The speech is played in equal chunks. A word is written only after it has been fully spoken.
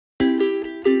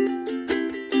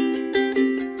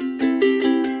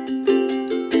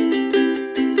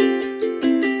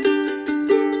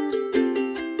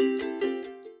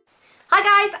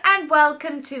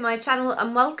welcome to my channel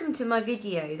and welcome to my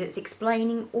video that's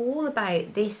explaining all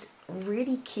about this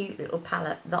really cute little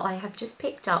palette that I have just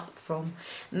picked up from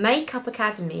Makeup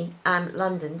Academy,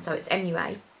 London, so it's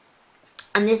MUA,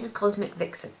 and this is Cosmic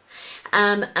Vixen,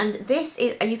 and this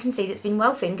is, you can see, it's been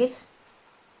well fingered.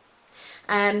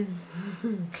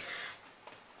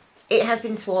 It has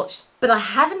been swatched, but I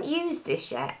haven't used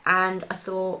this yet, and I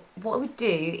thought what I would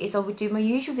do is I would do my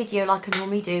usual video like I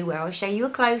normally do, where I'll show you a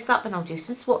close-up and I'll do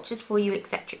some swatches for you,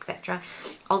 etc, etc.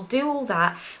 I'll do all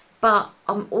that, but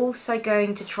I'm also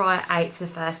going to try it out for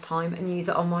the first time and use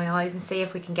it on my eyes and see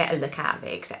if we can get a look out of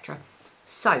it, etc.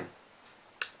 So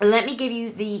let me give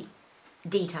you the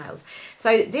details.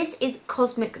 So this is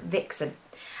Cosmic Vixen.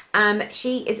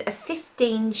 She is a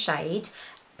 15 shade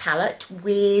palette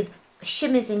with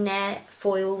shimmers in there,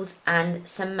 foils and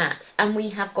some mattes, and we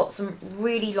have got some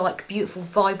really beautiful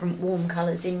vibrant warm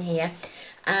colours in here,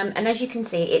 and as you can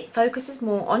see it focuses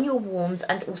more on your warms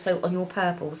and also on your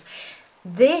purples.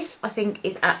 This I think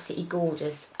is absolutely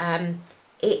gorgeous.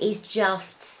 It is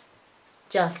just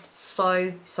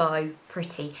so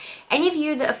pretty. Any of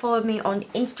you that have followed me on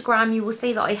Instagram, you will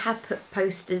see that I have put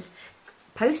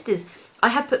I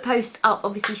have put posts up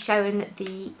obviously showing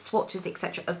the swatches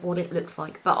etc of what it looks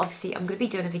like, but obviously I'm going to be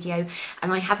doing a video,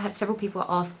 and I have had several people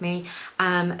ask me,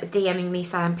 DMing me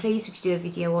saying please would you do a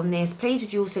video on this, please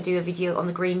would you also do a video on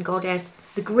the Green Goddess.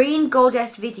 The Green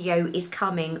Goddess video is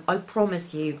coming, I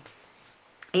promise you.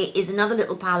 It is another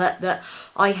little palette that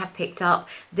I have picked up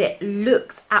that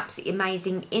looks absolutely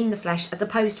amazing in the flesh as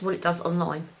opposed to what it does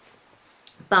online.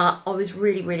 But I was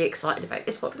really excited about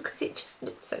this one because it just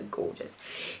looks so gorgeous.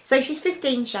 So she's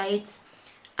 15 shades.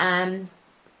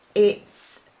 It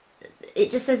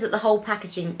just says that the whole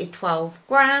packaging is 12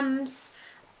 grams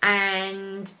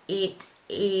and it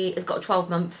has got a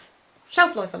 12-month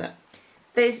shelf life on it.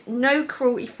 There's no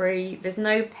cruelty free, there's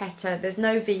no PETA, there's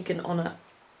no vegan on it.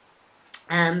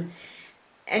 And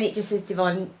it just says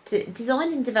designed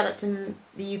and developed in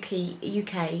the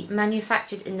UK,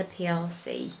 manufactured in the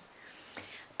PRC.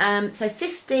 So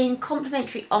 15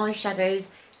 complementary eyeshadows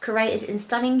created in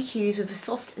stunning hues with a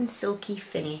soft and silky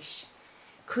finish.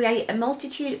 Create a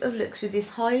multitude of looks with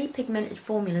this highly pigmented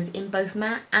formulas in both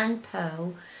matte and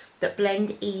pearl that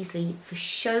blend easily for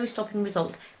show-stopping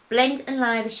results. Blend and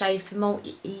layer the shades for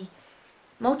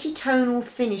multi-tonal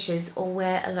finishes or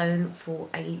wear alone for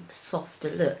a softer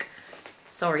look.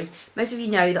 Sorry, most of you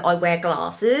know that I wear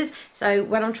glasses, so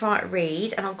when I'm trying to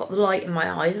read and I've got the light in my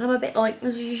eyes and I'm a bit like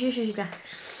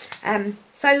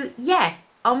so yeah,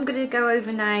 I'm gonna go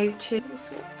over now to the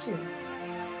swatches.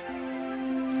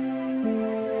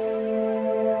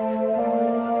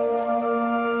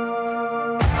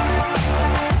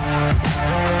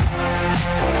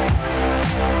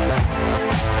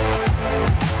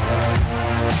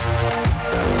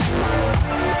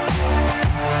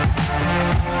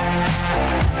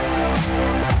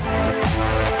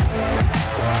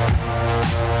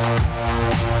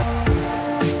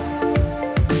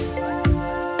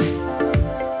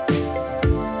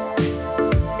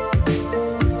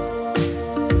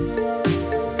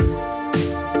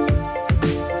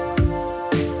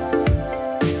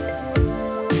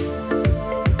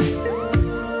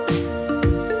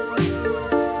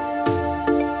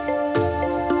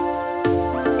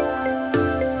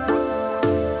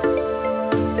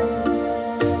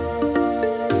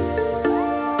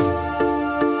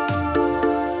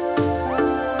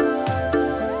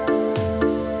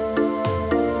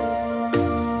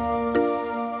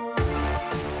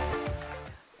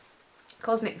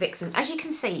 Cosmic Vixen, as you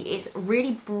can see, it's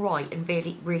really bright and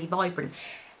really vibrant.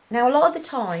 Now a lot of the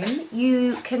time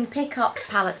you can pick up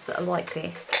palettes that are like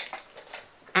this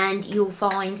and you'll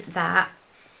find that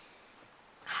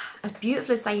as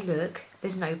beautiful as they look,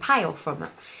 there's no payoff from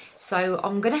it. So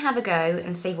I'm going to have a go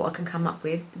and see what I can come up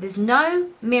with. There's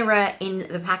no mirror in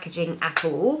the packaging at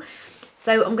all,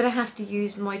 so I'm going to have to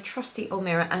use my trusty old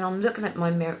mirror, and I'm looking at my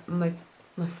mirror, my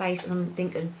face, and I'm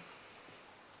thinking,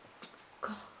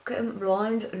 getting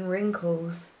blind and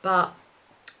wrinkles. But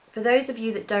for those of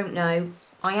you that don't know,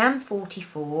 I am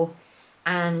 44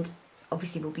 and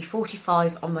obviously will be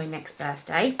 45 on my next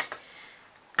birthday,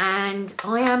 and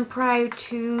I am proud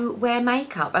to wear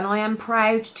makeup and I am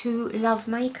proud to love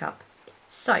makeup.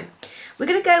 So we're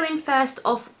going to go in first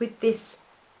off with this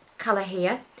colour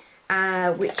here,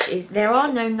 which is, there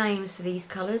are no names for these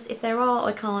colours. If there are,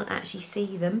 I can't actually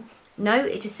see them. No,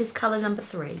 it just says colour number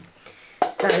 3.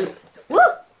 So woo!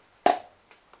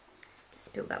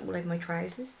 Spilled that all over my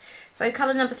trousers. So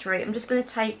colour number 3, I'm just going to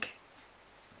take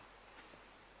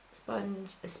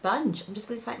a sponge. I'm just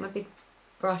going to take my big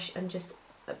brush and just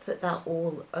I put that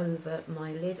all over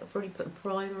my lid. I've already put a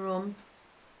primer on.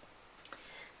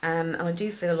 And I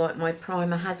do feel like my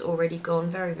primer has already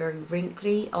gone very, very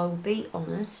wrinkly. I will be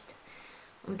honest.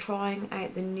 I'm trying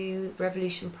out the new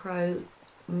Revolution Pro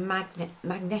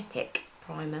magnetic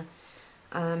primer.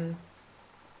 And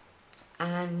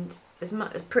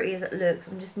as pretty as it looks,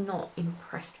 I'm just not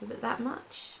impressed with it that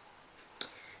much.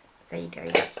 There you go,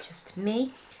 that's just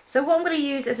me. So what I'm going to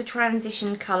use as a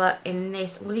transition colour in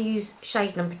this, I'm going to use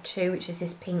shade number 2, which is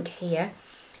this pink here.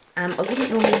 I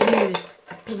wouldn't normally use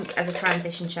a pink as a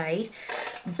transition shade,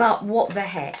 but what the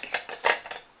heck.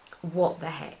 What the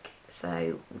heck. So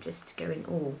I'm just going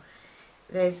all.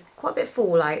 There's quite a bit of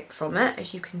fallout from it,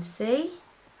 as you can see.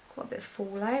 Quite a bit of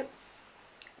fallout.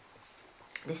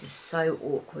 This is so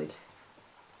awkward.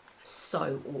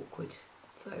 So awkward.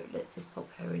 So let's just pop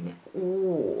her in there.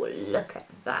 Oh, look at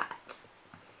that.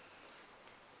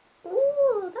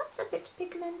 Oh, that's a bit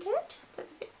pigmented.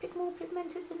 That's a bit more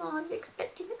pigmented than I was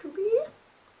expecting it to be.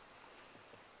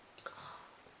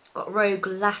 Got rogue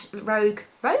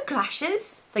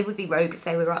lashes. They would be rogue if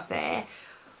they were up there.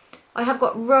 I have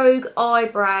got rogue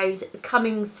eyebrows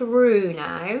coming through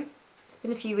now. It's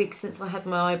been a few weeks since I had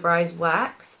my eyebrows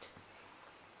waxed.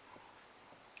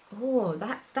 Oh,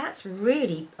 that's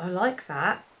really, I like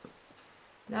that.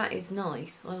 That is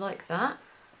nice. I like that.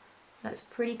 That's a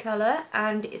pretty colour,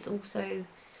 and it's also,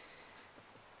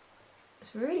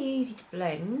 it's really easy to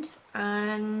blend,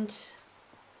 and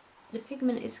the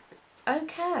pigment is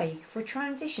okay for a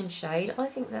transition shade. I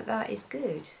think that is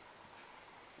good.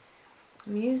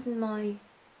 I'm using my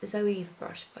Zoeva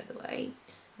brush, by the way,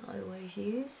 that I always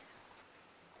use.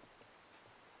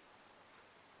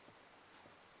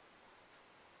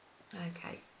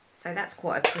 Okay, so that's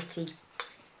quite a pretty,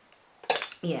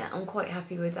 yeah, I'm quite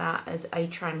happy with that as a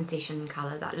transition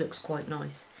colour. That looks quite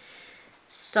nice.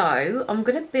 So I'm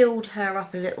going to build her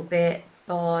up a little bit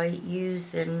by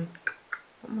using,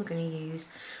 what am I going to use?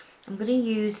 I'm going to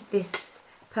use this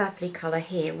purpley colour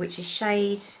here, which is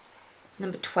shade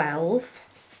number 12.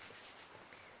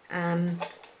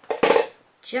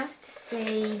 Just to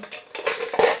see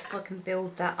if I can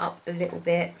build that up a little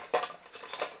bit.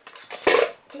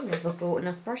 I don't know if I've brought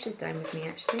enough brushes down with me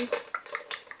actually.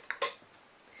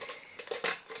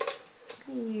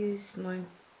 I'm going to use my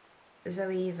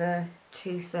Zoeva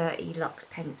 230 Luxe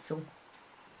pencil.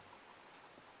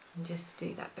 And just to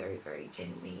do that very, very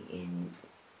gently in.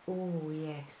 Oh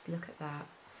yes, look at that.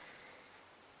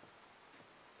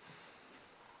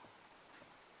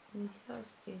 And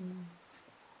just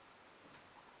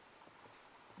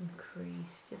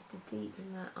increase, just to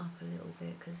deepen that up a little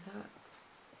bit, because that,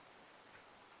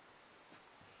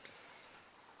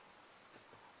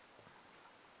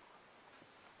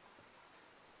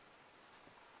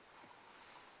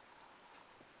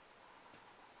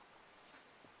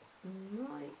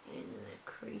 right in the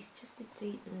crease, just to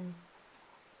deepen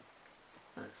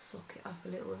that socket up a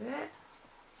little bit.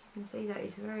 You can see that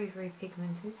is very, very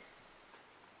pigmented.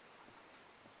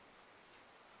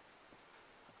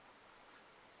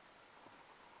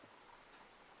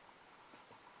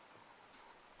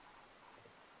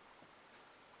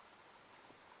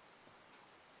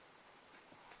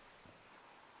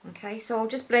 Okay, so I'll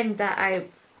just blend that out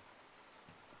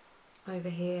over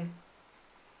here,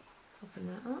 soften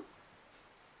that up.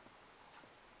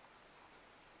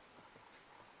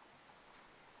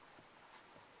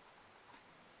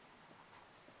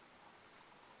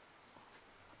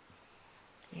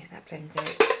 Yeah, that blends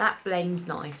out. That blends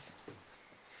nice.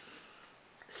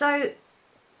 So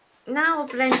now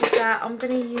I've blended that, I'm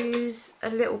going to use a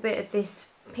little bit of this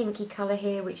pinky colour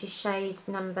here, which is shade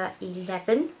number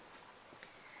 11.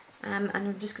 And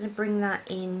I'm just going to bring that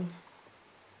in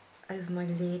over my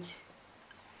lid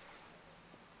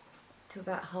to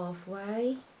about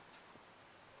halfway.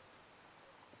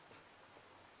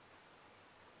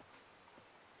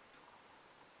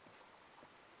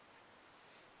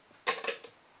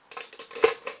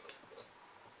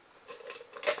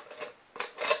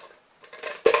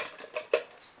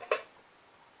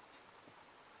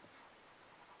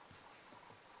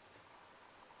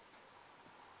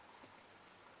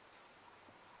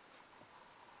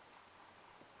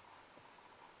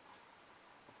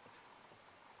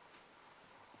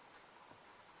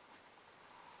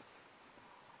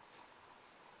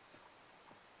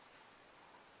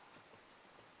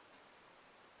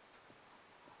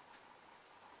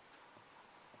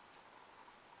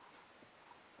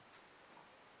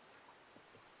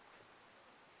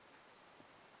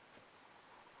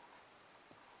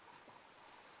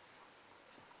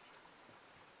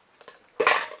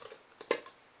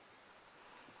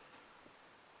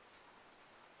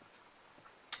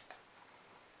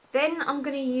 Then I'm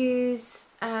going to use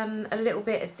a little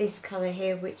bit of this colour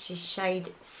here, which is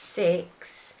shade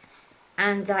 6,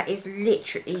 and that is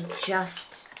literally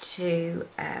just to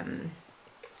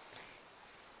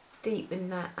deepen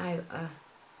that outer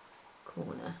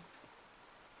corner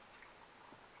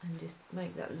and just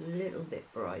make that a little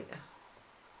bit brighter.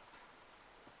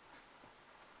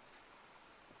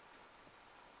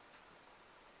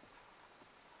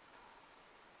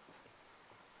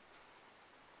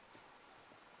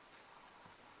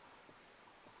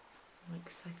 Like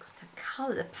so. God, the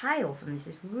colour, the payoff on this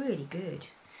is really good.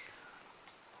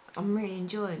 I'm really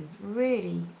enjoying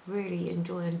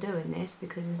doing this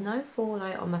because there's no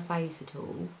fallout on my face at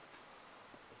all.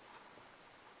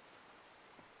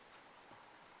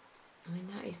 I mean,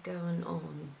 that is going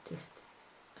on just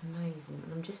amazing,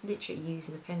 and I'm just literally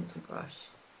using a pencil brush.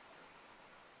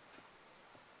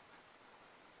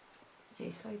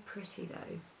 It's so pretty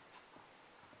though.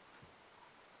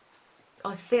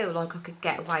 I feel like I could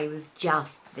get away with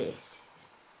just this. It's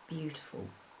beautiful,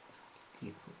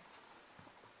 beautiful.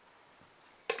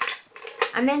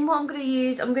 And then what I'm going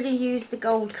to use the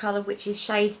gold colour, which is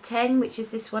shade 10, which is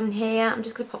this one here. I'm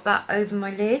just going to pop that over my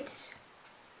lid.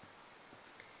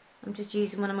 I'm just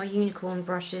using one of my unicorn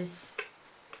brushes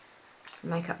from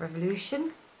Makeup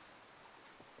Revolution.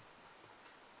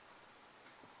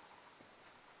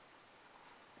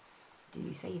 Do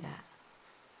you see that?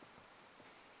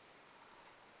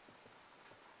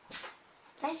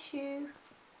 Bless you.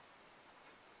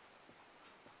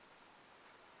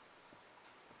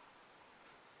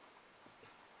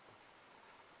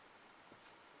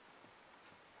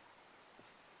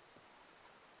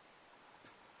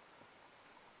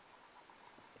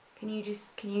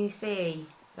 Can you see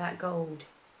that gold?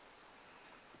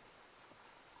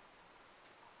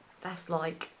 That's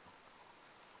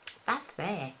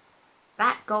there.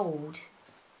 That gold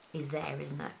is there,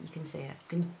 isn't it? You can see it. You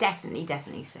can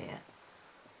definitely see it.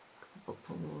 Put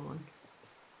more on.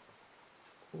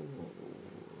 Oh,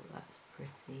 that's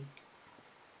pretty.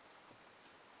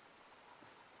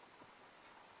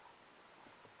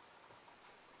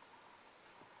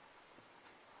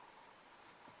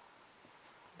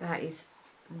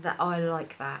 I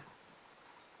like that.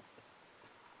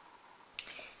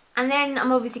 And then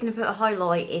I'm obviously going to put a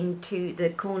highlight into the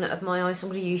corner of my eye, so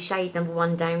I'm going to use shade number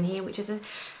 1 down here, which is a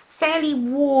fairly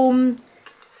warm,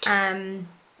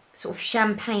 sort of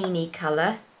champagne-y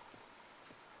colour.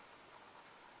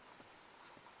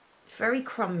 It's very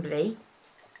crumbly.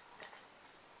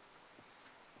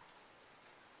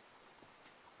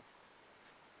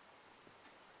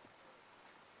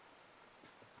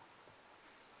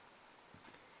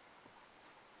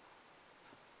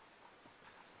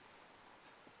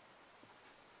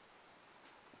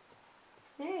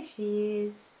 There she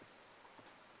is.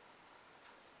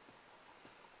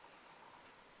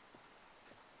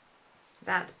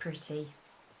 That's pretty.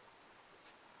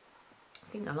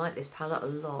 I think I like this palette a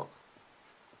lot.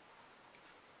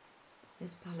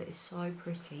 This palette is so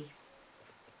pretty.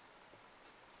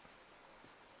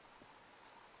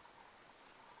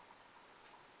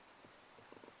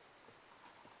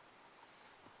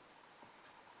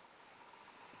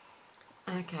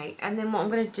 Okay, and then what I'm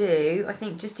going to do, I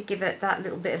think just to give it that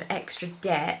little bit of extra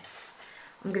depth,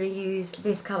 I'm going to use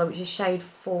this colour, which is shade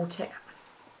 14.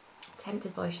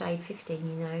 Tempted by shade 15,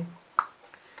 you know. I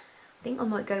think I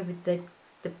might go with the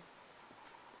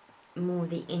more of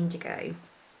the indigo.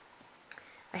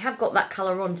 I have got that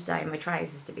colour on today in my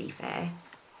trousers, to be fair.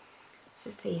 Let's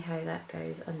just see how that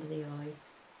goes under the eye.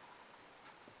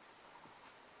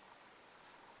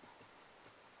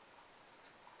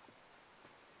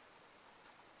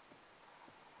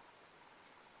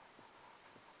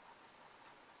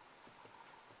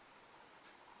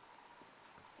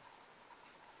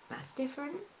 That's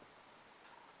different.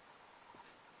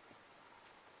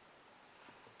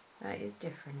 That is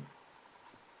different.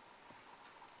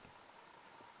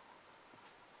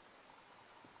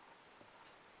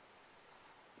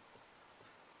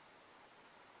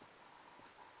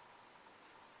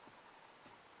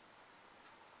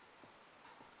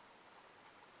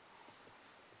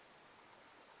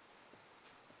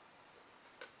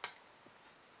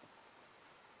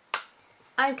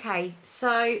 Okay,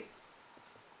 so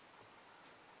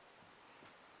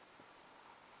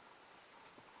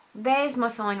there's my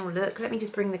final look. Let me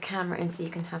just bring the camera in so you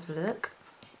can have a look.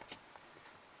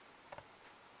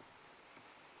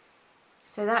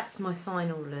 So that's my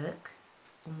final look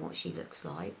on what she looks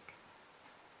like.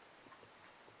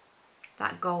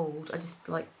 That gold, I just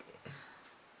like,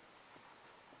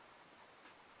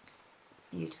 it's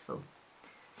beautiful.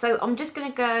 So I'm just going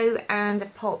to go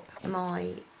and pop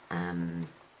my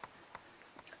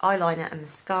eyeliner and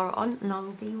mascara on, and I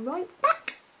will be right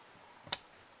back.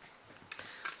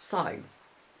 So,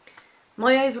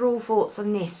 my overall thoughts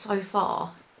on this so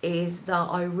far is that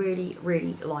I really,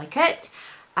 really like it.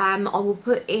 I will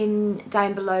put in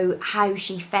down below how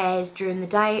she fares during the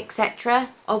day, etc.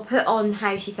 I'll put on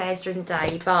how she fares during the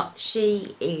day, but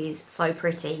she is so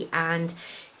pretty, and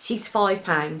she's £5.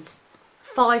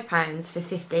 £5 for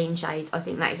 15 shades. I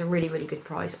think that is a really, really good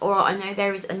price. Alright, I know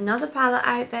there is another palette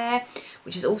out there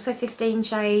which is also 15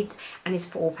 shades and is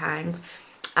 £4,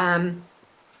 and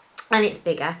it's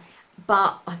bigger,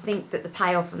 but I think that the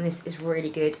payoff on this is really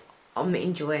good. I'm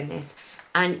enjoying this,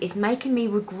 and it's making me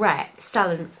regret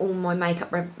selling all my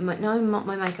makeup, no, not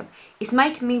my makeup, it's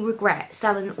making me regret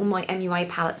selling all my MUA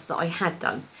palettes that I had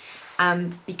done,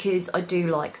 because I do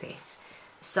like this.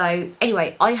 So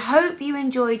anyway, I hope you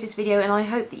enjoyed this video, and I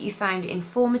hope that you found it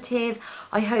informative.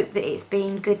 I hope that it's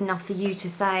been good enough for you to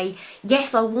say,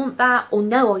 yes, I want that, or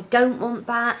no, I don't want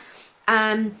that.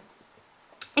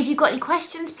 If you've got any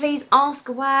questions, please ask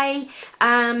away.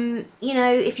 You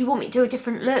know, if you want me to do a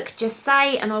different look, just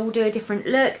say and I will do a different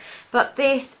look. But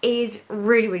this is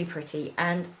really, really pretty,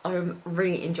 and I'm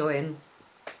really enjoying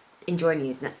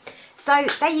using it. So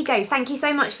there you go. Thank you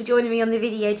so much for joining me on the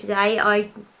video today.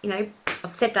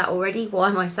 I've said that already. Why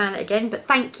am I saying it again? But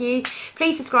thank you.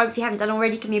 Please subscribe if you haven't done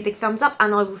already. Give me a big thumbs up,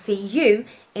 and I will see you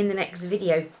in the next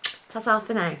video. Ta-ta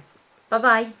for now.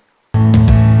 Bye-bye.